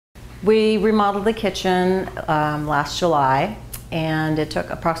We remodeled the kitchen last July, and it took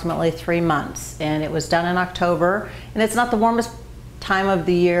approximately 3 months, and it was done in October. And it's not the warmest time of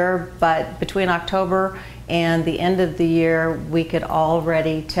the year, but between October and the end of the year, we could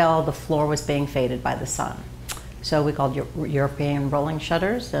already tell the floor was being faded by the sun. So we called European rolling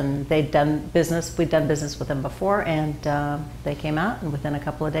shutters, and we'd done business with them before, and they came out, and within a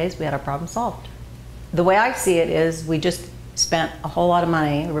couple of days we had our problem solved. The way I see it is we just spent a whole lot of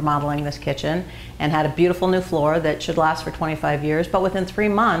money remodeling this kitchen and had a beautiful new floor that should last for 25 years, but within 3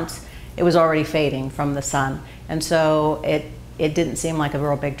 months it was already fading from the sun. And so it didn't seem like a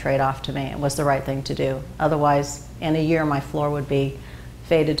real big trade-off to me. It was the right thing to do. Otherwise, in a year my floor would be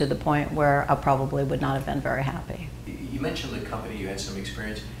faded to the point where I probably would not have been very happy. You mentioned the company, you had some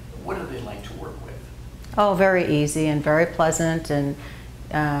experience. What are they like to work with? Oh, very easy and very pleasant, and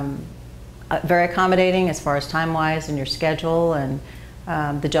very accommodating as far as time-wise and your schedule. And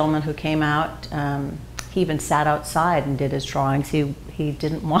the gentleman who came out, he even sat outside and did his drawings. He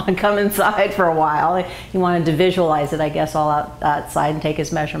didn't want to come inside for a while. He wanted to visualize it, I guess, all outside and take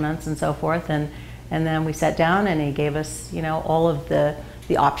his measurements and so forth. And then we sat down, and he gave us, you know, all of the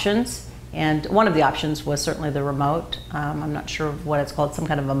options. And one of the options was certainly the remote. I'm not sure what it's called, some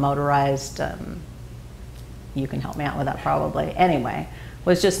kind of a motorized, you can help me out with that probably. Anyway, it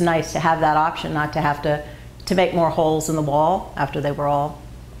was just nice to have that option, not to have to make more holes in the wall after they were all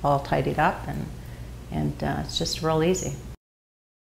tidied up, and it's just real easy.